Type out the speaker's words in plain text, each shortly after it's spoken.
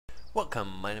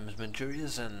Welcome, my name is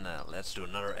Manchurius and let's do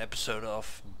another episode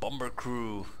of Bomber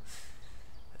Crew.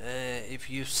 If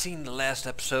you've seen the last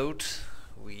episode,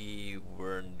 we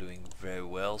weren't doing very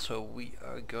well, so we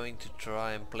are going to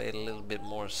try and play it a little bit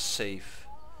more safe.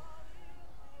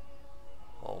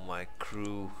 All my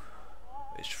crew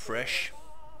is fresh,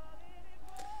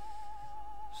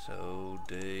 so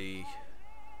they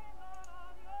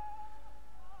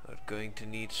are going to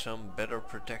need some better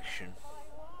protection.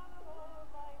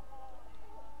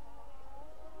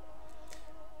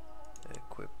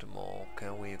 Equip them all.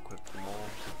 Can we equip them all?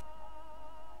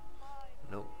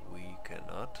 No, we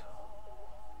cannot.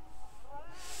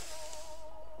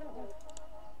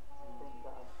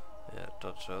 Yeah, I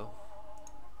thought so.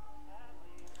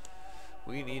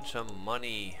 We need some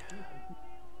money.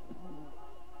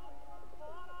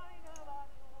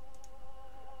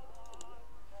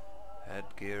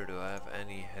 Headgear, do I have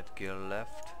any headgear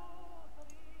left?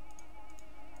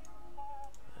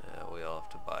 We all have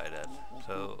to buy that,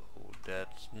 so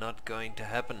that's not going to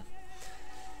happen.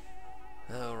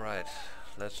 Alright,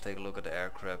 let's take a look at the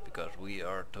aircraft because we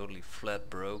are totally flat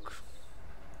broke.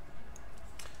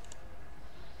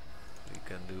 We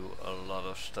can do a lot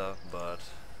of stuff, but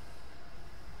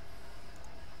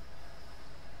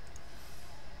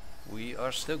we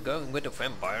are still going with the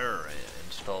vampire.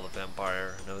 Install the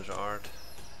vampire, those aren't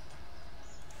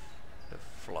the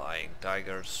flying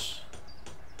tigers.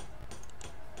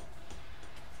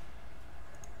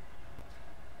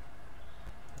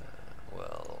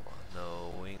 Well,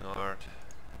 no wing art.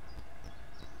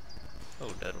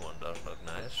 Oh, that one does look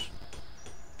nice.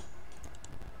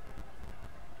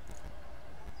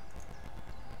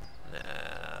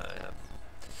 Yeah.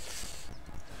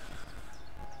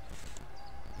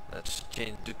 Let's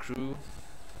change the crew.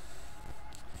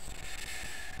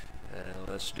 And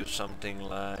let's do something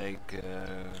like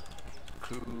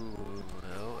crew,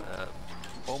 no,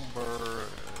 bomber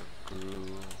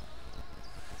crew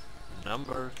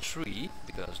number 3,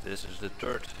 because this is the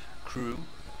third crew,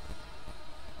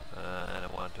 and I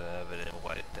want to have it in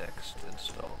white text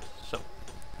installed. So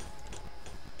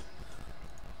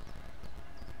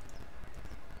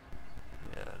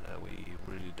yeah, now we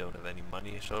really don't have any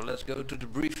money, so let's go to the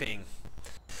briefing.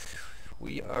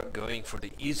 We are going for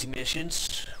the easy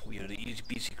missions. We are the easy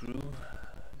peasy crew.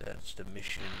 That's the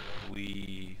mission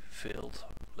we failed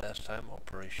last time,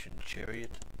 Operation Chariot.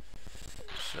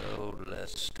 So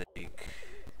let's take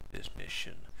this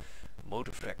mission.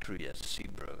 Motor factory at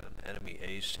Seabrook. Enemy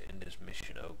ace in this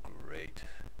mission. Oh great.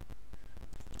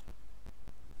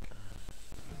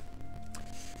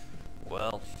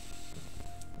 Well,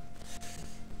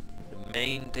 the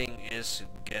main thing is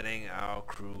getting our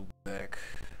crew back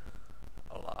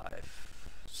alive.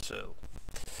 So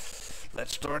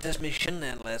let's start this mission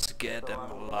and let's get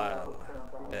them alive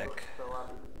back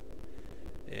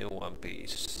in one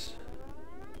piece.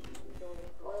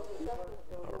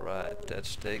 Alright,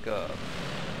 let's take off.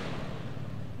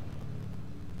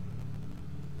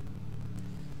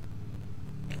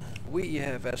 We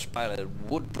have as pilot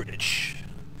Woodbridge,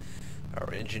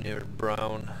 our engineer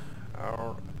Brown,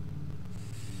 our,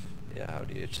 yeah, how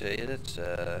do you say it? It's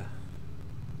the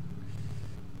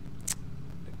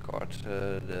card,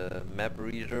 the map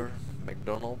reader,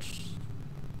 McDonald's.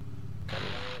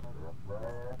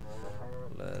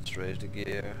 Let's raise the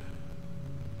gear.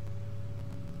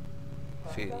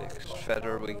 Felix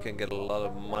Feather, we can get a lot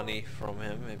of money from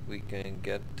him if we can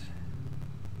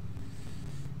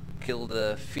kill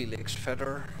the Felix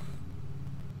Feather.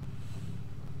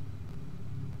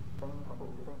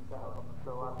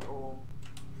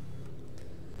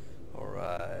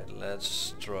 Alright,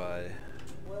 let's try.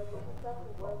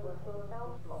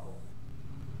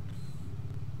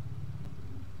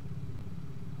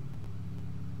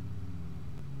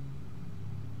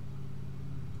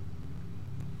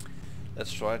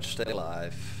 Let's try to stay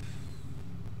alive,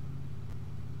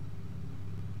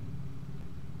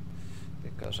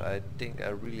 because I think I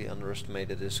really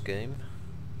underestimated this game.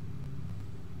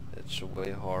 It's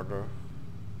way harder.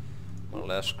 My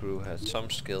last crew had some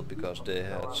skill because they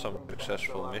had some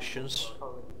successful missions.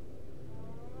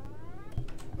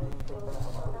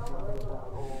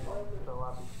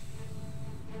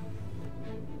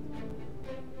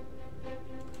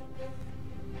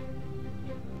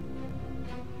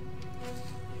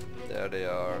 There they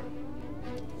are.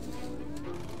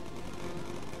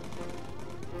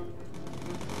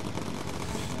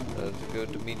 Let's go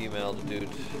to medium altitude.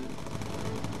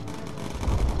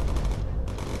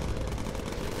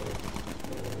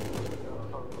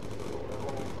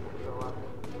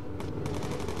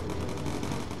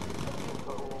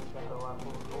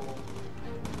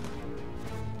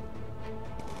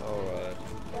 Alright.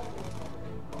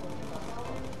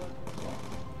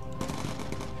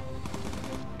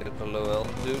 to low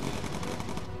altitude.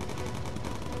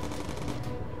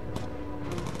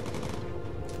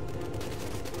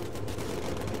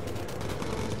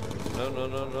 No, no,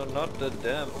 no, no, not the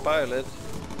damn pilot.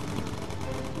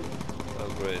 Oh,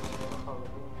 great.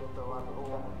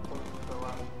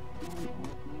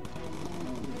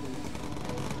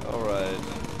 Alright.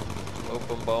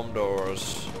 Open bomb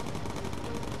doors.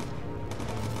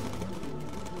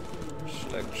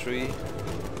 Select 3.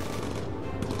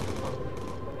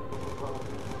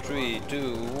 3,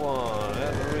 2, 1,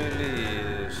 and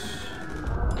release.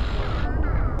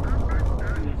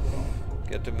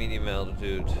 Get the medium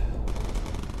altitude.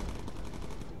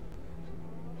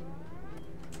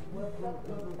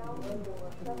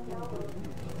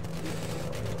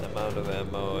 I'm out of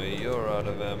ammo, you're out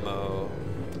of ammo.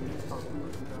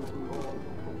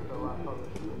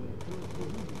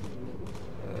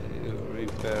 You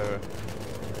repair.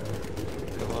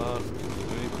 Come on,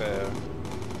 repair.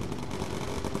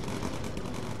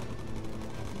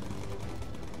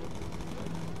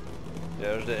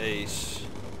 There's the ace.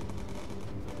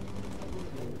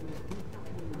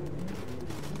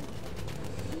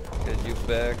 Get you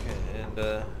back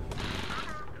and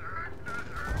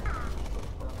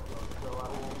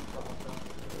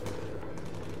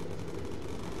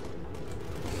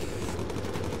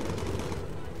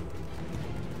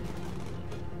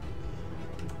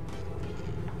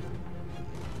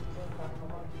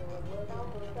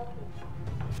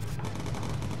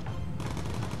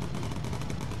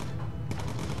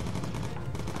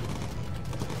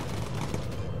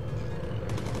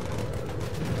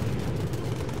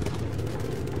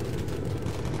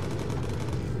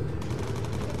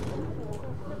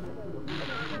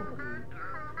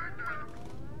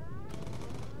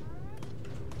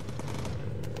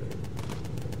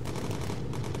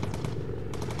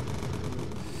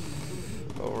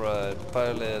alright,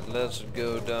 pilot, let's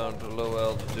go down to low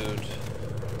altitude.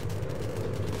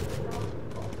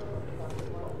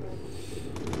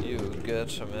 You get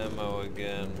some ammo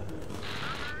again.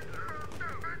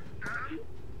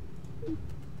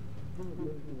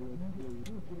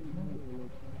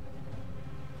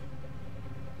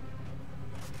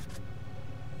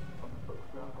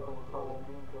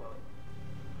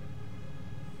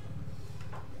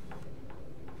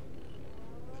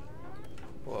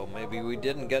 Well, maybe we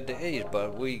didn't get the ace,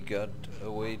 but we got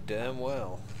away damn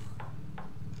well.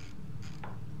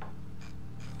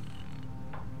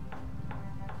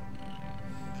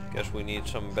 Guess we need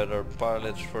some better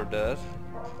pilots for that.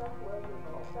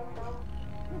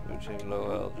 Reaching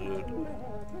low altitude.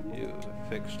 You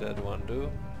fix that one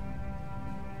too.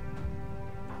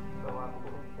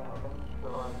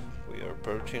 We are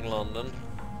approaching London.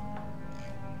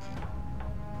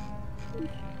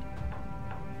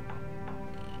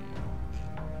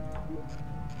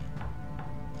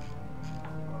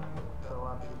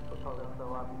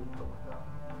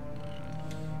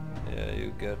 Yeah,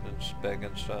 you get back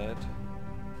inside.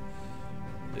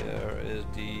 There is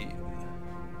the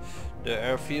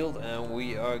airfield, and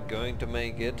we are going to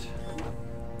make it.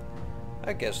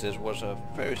 I guess this was a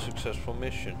very successful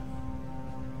mission.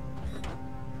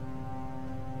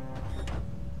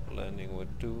 Landing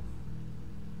with 2.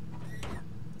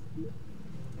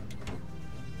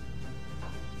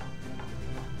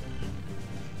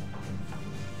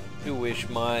 Do wish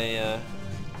my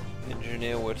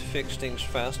engineer would fix things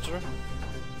faster.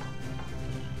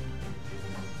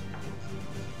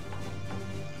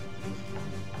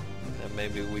 And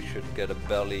maybe we should get a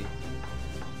belly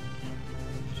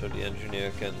so the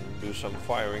engineer can do some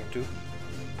firing too.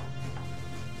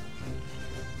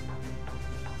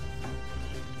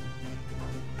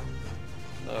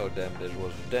 Oh damn, this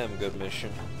was a damn good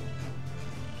mission.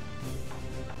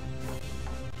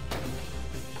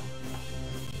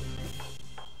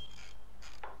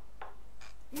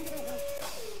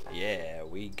 Yeah,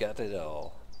 we got it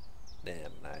all.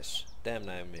 Damn nice. Damn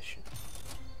nice mission.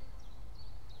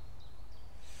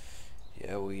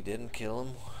 Yeah, we didn't kill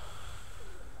him,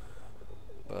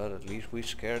 but at least we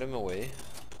scared him away.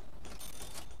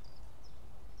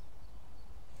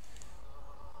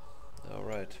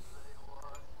 Alright.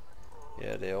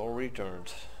 Yeah, they all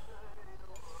returned.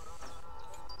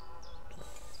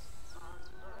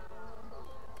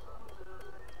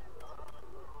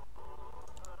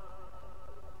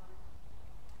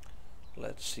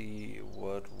 Let's see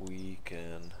what we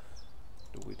can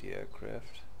do with the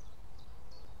aircraft.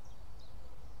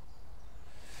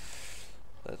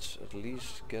 Let's at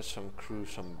least get some crew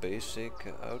some basic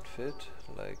outfit,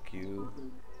 like you.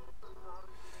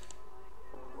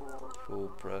 Full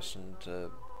present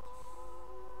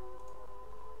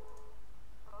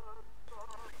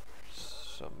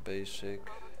some basic.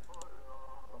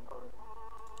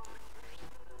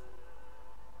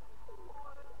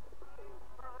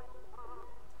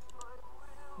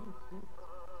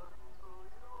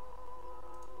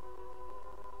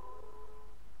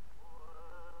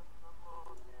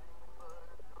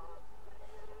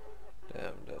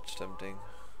 something.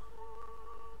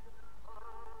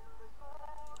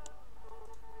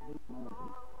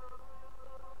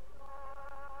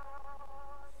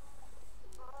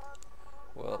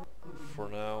 Well, for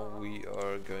now we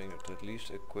are going to at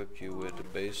least equip you with the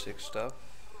basic stuff,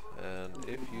 and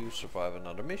if you survive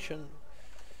another mission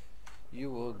you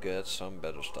will get some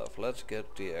better stuff. Let's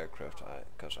get the aircraft,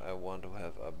 because I want to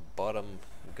have a bottom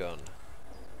gun.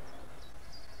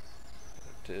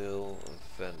 Tail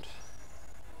vent.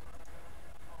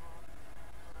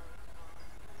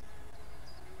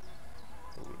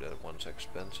 Ooh, that one's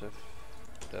expensive.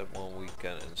 That one we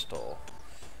can install.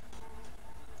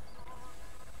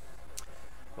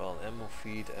 Well, ammo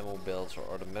feed, ammo belts are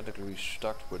automatically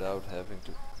restocked without having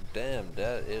to... Damn,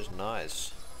 that is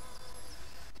nice.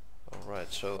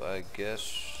 Alright, so I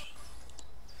guess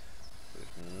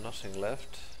there's nothing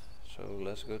left. So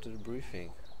let's go to the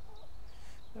briefing.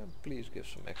 Please give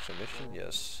some extra mission.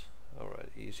 Yes. Alright,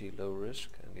 easy, low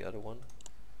risk. And the other one?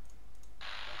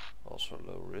 Also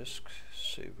low risk.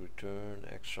 Save return,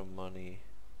 extra money.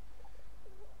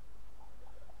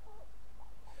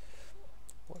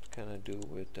 What can I do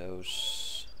with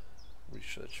those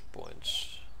research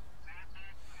points?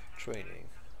 Training.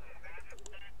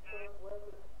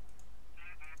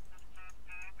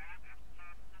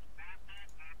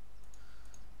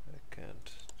 I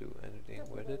can't do anything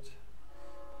with it.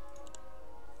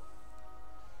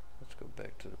 Let's go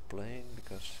back to the plane,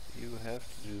 because you have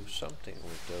to do something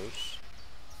with those.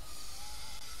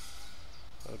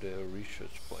 Oh, there are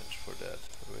research points for that.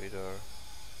 Radar,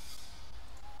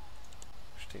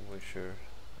 extinguisher,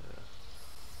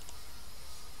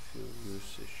 fuel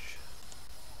usage.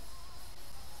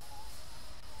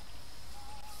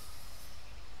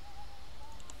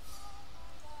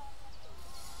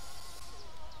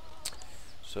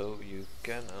 So you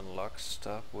can unlock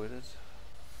stuff with it.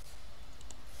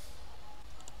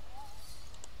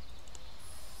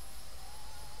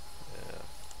 Yeah.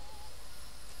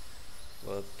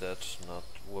 But that's not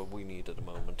what we need at the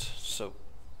moment. So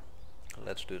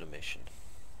let's do the mission.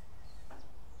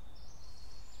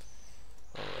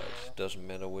 Alright, doesn't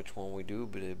matter which one we do,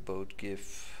 but they both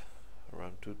give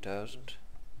around 2000.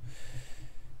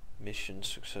 Mission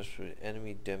successfully,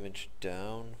 enemy damage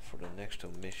down for the next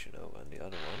two mission. Oh, and the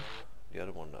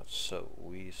other one not. So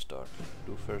we start.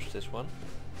 Do first this one.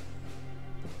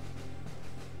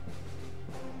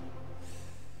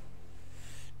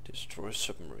 Destroy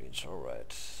submarines.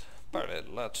 Alright,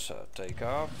 pilot, let's take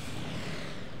off.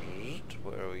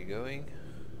 Where are we going?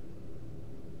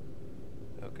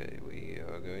 Okay, we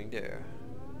are going there.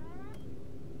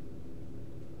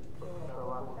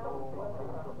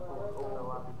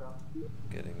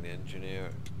 Getting the engineer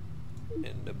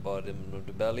in the bottom of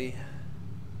the belly.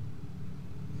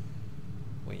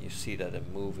 When you see that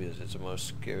in movies, it's the most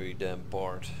scary damn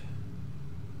part.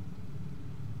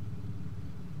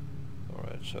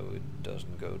 Alright, so it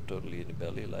doesn't go totally in the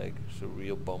belly like the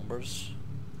real bombers.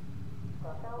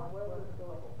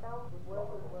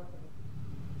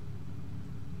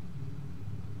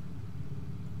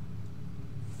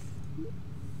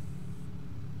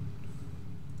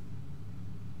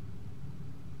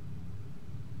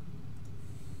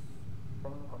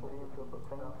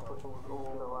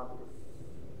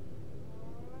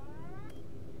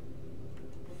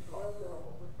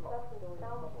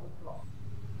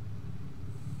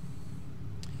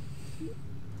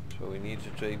 So we need to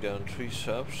take down 3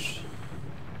 subs.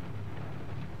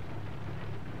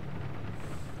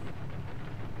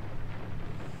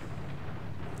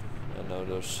 I know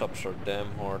those subs are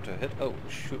damn hard to hit. Oh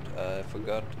shoot, I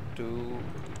forgot to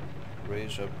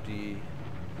raise up the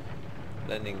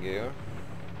landing gear.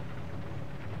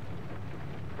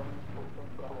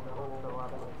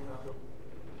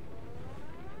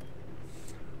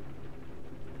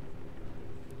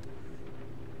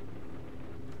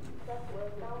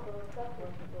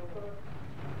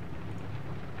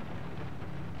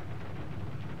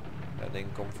 Heading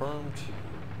confirmed.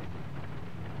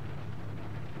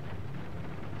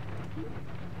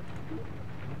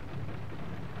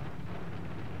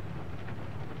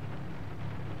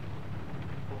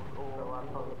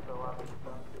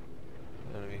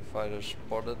 Enemy fighter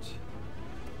spotted.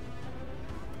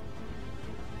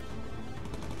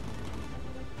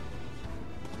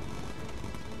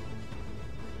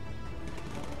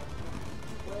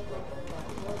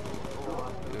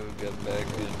 You get back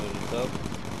into the tub.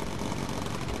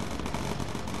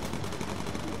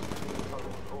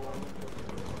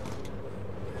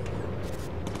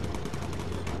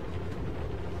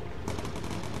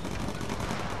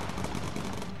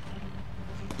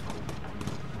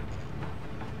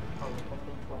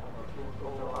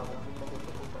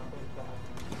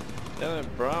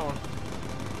 brown.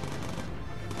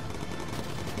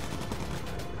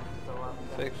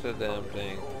 Fix the damn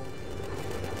thing.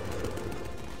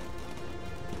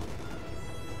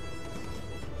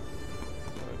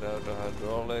 Without the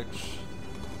hydraulics.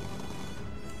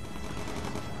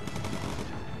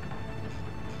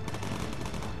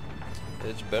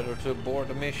 It's better to abort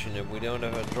the mission. If we don't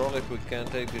have hydraulic, we can't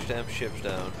take these damn ships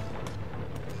down.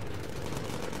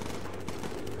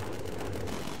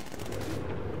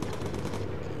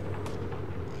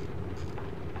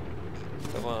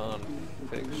 Come on,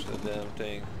 fix the damn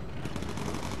thing.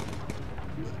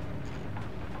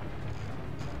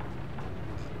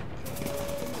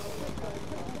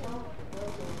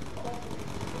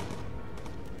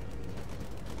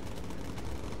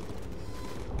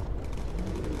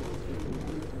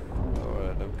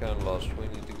 Kind of lost. We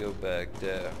need to go back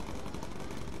there.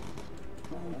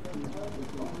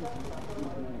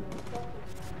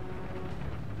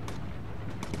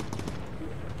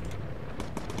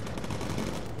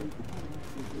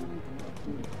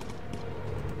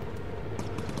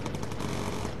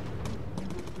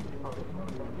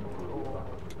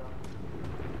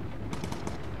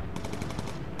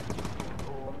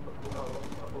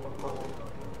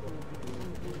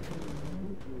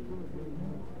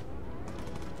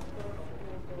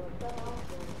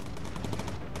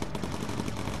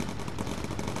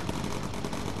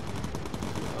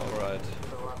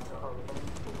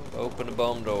 Open the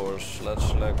bomb doors. Let's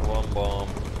select one bomb.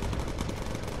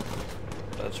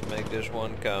 Let's make this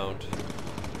one count.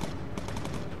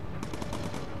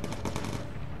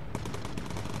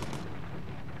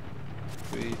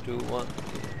 Three, two, one.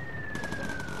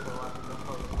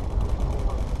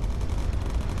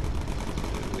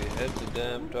 Did we hit the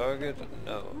damn target?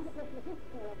 No.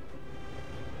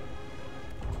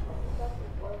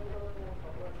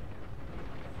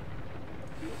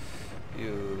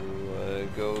 You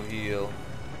go heal.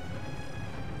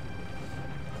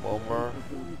 Bomber.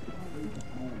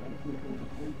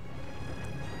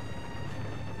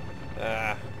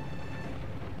 Ah.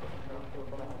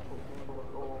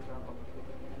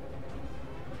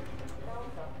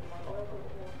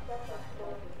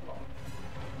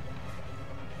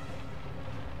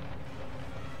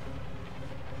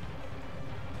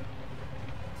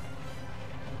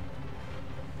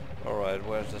 Alright,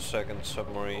 where's the second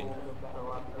submarine?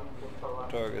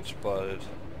 Target spotted.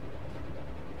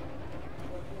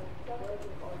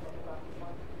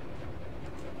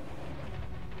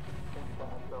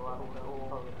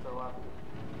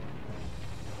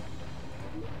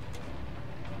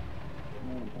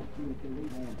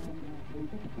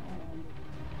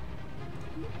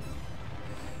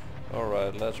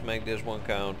 Alright, let's make this one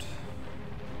count.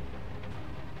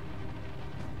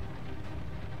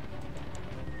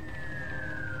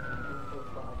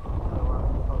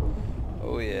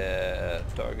 Oh yeah,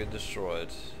 target destroyed.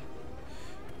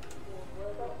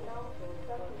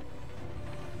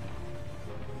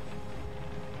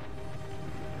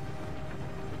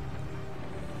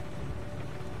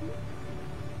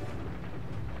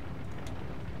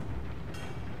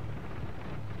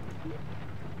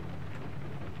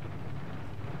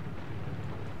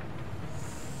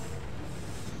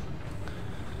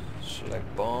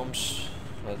 Select bombs.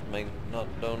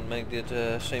 Don't make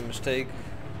the same mistake.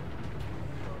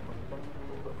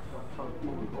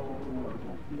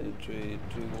 3,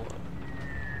 2,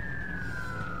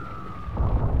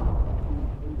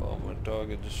 1. Bomber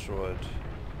target destroyed.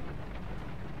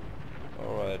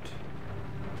 Alright.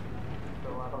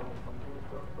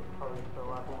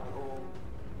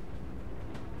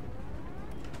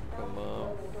 Come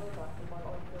on.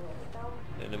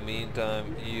 In the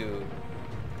meantime, you.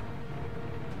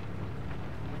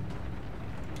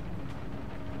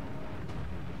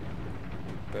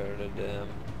 Repair the dam.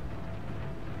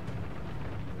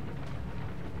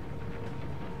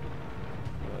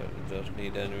 Doesn't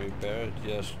need any repair, it's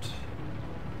just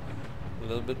a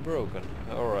little bit broken.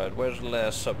 Alright, where's the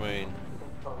last submarine?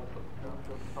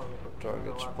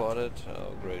 Target spotted.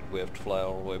 Oh great, we have to fly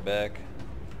all the way back.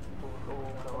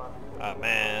 Ah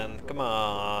man, come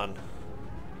on.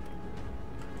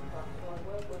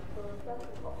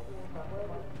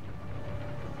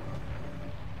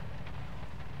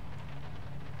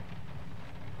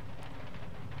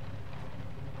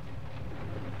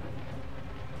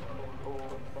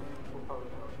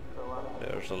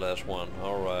 There's the last one.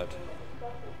 Alright.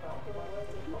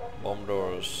 Bomb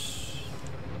doors.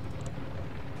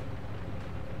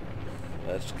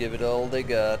 Let's give it all they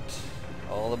got.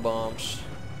 All the bombs.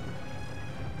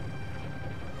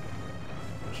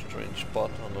 A strange spot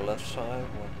on the left side.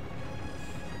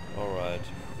 Alright.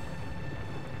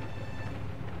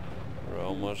 We're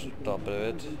almost at the top of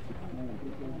it.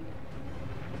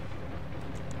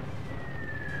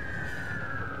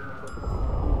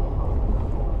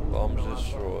 Bombs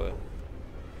destroy.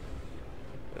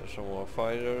 There's some more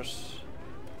fighters.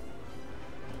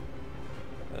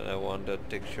 And I want that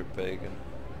texture bacon.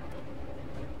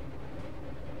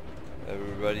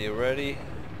 Everybody ready?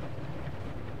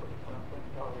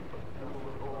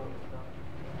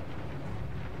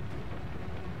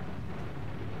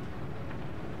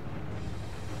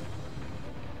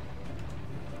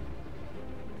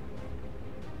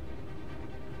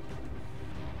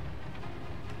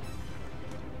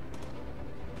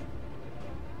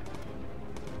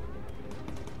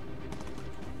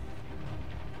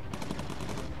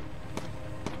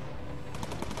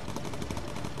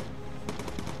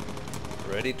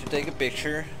 Ready to take a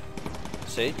picture.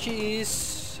 Say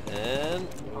cheese. And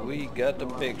we got the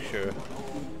picture.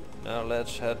 Now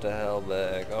let's head the hell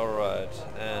back. Alright.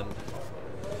 And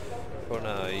for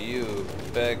now, you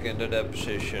back into that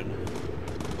position.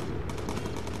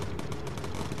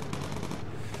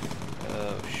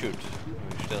 Shoot.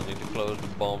 We still need to close the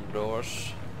bomb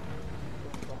doors.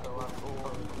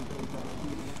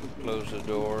 Close the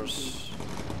doors.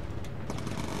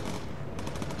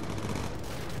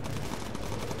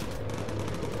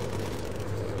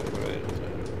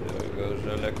 Goes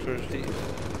the electricity.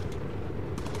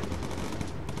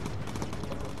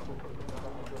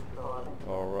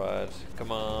 Alright,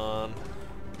 come on.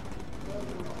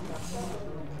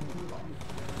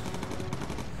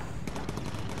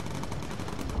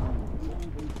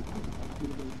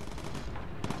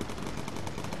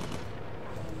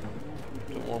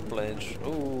 Two more planes.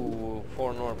 Ooh,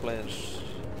 4 more planes.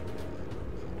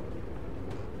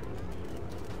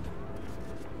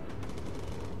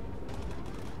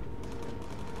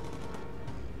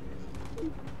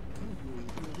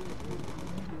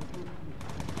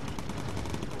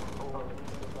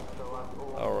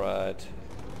 Alright.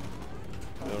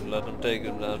 Don't let them take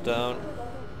them down.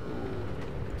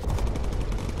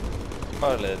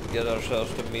 Pilot, get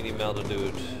ourselves the mini melter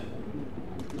dude.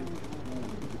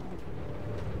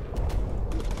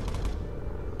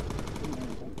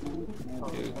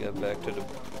 You get back to the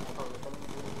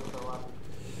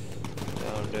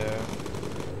down there.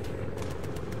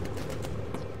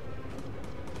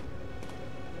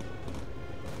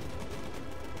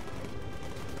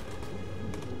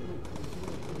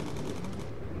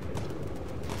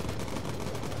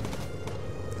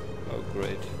 Oh,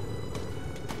 great.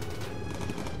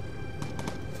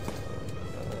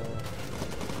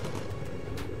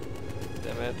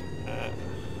 Damn it.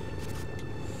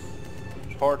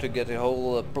 It's hard to get the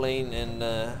whole plane in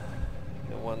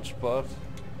one spot.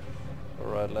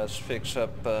 Alright, let's fix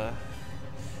up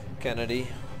Kennedy.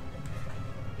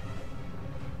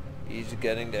 Easy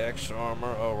getting the extra armor.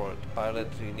 Alright, pilot,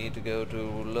 you need to go to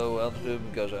low altitude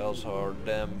because else our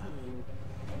damn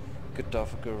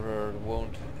cartographer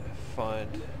won't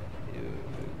find you.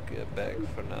 Get back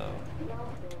for now.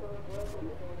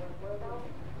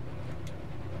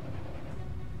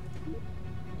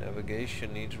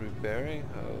 Navigation needs repairing.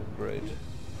 Oh, great.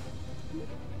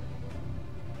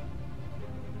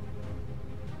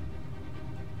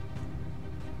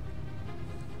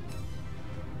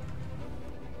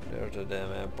 There's a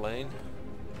damn airplane.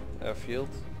 Airfield.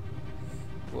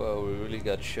 Whoa, we really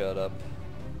got shot up.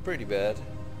 Pretty bad.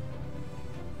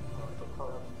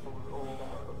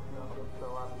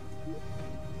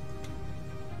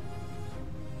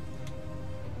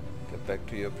 Get back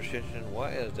to your position.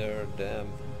 Why is there a damn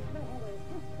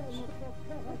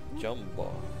jump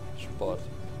spot?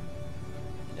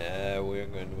 Yeah, we're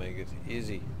going to make it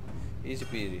easy. Easy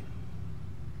peasy.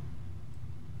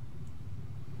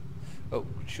 Oh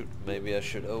shoot, maybe I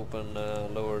should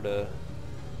lower the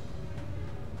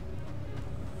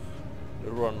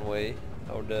runway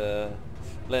or the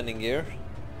landing gear.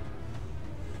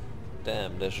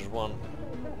 Damn, this is one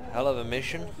hell of a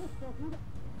mission.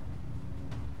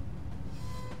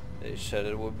 They said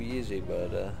it would be easy,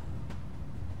 but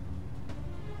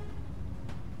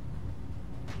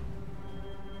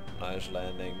nice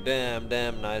landing.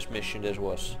 Damn nice mission this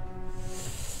was.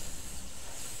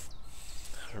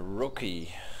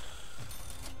 Rookie.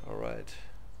 Alright.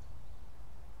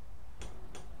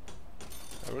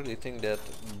 I really think that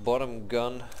bottom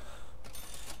gun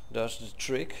does the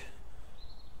trick.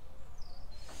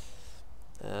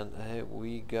 And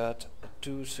we got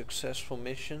 2 successful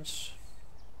missions.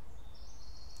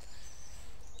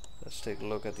 Let's take a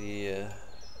look at the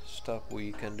stuff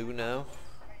we can do now.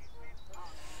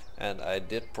 And I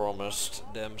did promise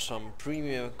them some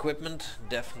premium equipment.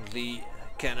 Definitely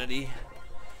Kennedy.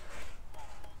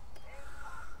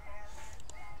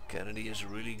 Kennedy is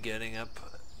really getting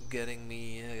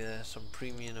me some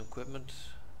premium equipment.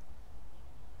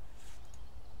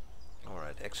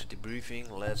 Alright, exit debriefing,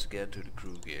 let's get to the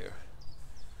crew gear.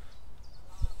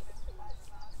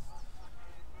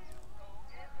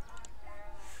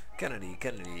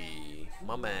 Kennedy,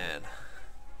 my man.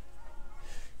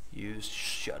 You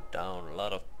shut down a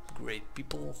lot of great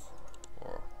people,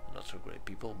 or not so great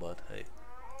people, but hey.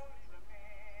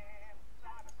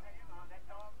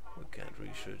 We can't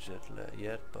research that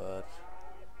yet, but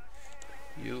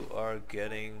you are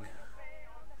getting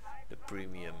the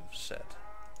premium set.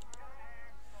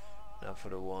 Now for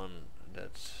the one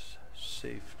that's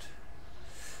saved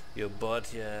your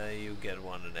butt, yeah, you get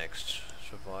one the next.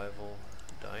 Survival,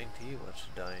 dainty, what's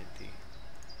a dainty?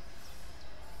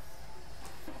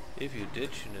 If you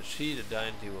ditch in the sea, the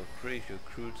dainty will create your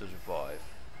crew to survive.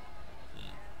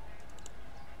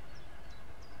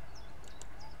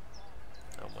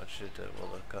 How much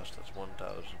will it cost us?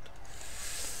 1,000.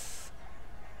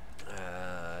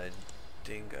 I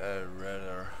think I'd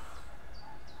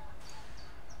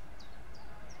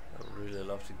really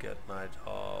love to get night.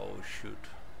 Oh shoot,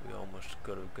 we almost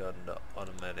could have gotten the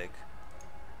automatic.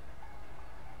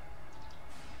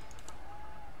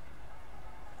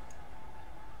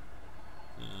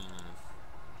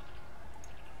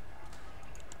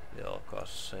 They all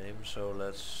cost the same, so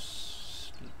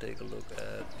let's take a look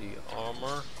at the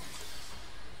armor,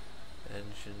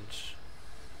 engines,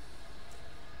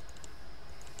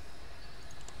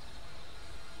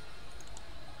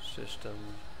 system,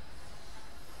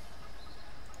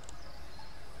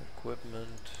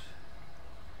 equipment,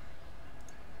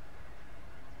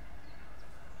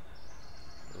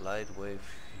 lightweight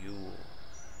fuel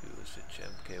usage,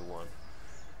 MK1.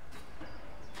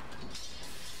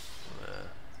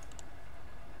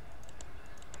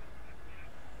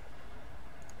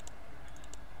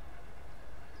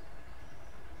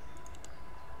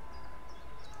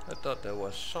 I thought there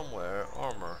was somewhere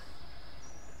armor.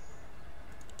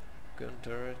 Gun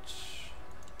turrets.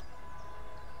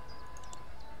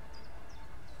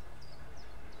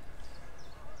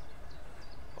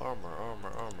 Armor.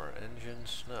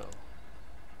 Engines, no.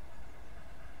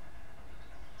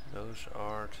 Nose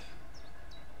art.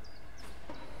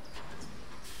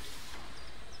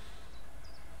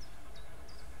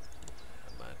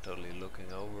 Am I totally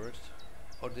looking over it?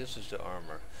 Oh, this is the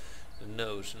armor. The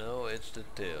nose, no, it's the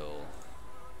tail.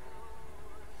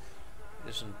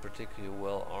 Isn't particularly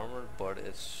well armored, but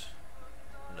it's...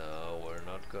 No, we're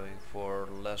not going for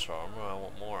less armor, I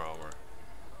want more armor.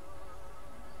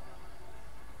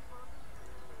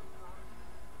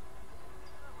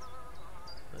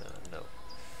 No.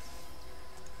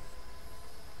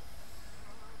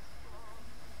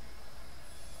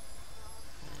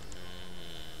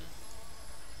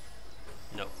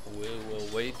 No, we will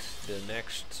wait the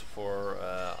next for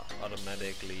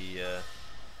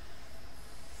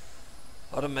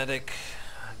automatic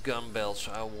gun belts.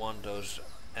 I want those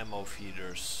ammo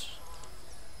feeders.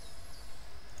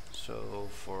 So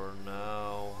for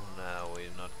now,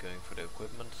 we're not going for the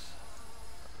equipment.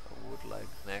 I would like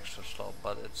an extra slot,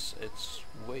 but it's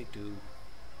way too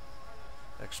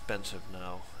expensive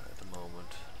now at the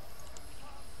moment.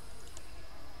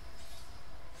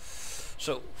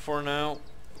 So for now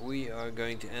we are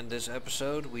going to end this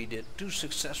episode. We did 2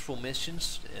 successful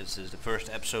missions. This is the first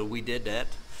episode we did that,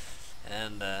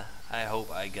 and I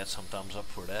hope I get some thumbs up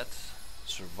for that.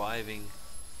 Surviving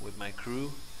with my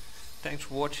crew. Thanks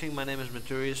for watching. My name is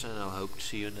Maturius, and I hope to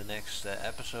see you in the next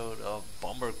episode of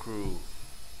Bomber Crew.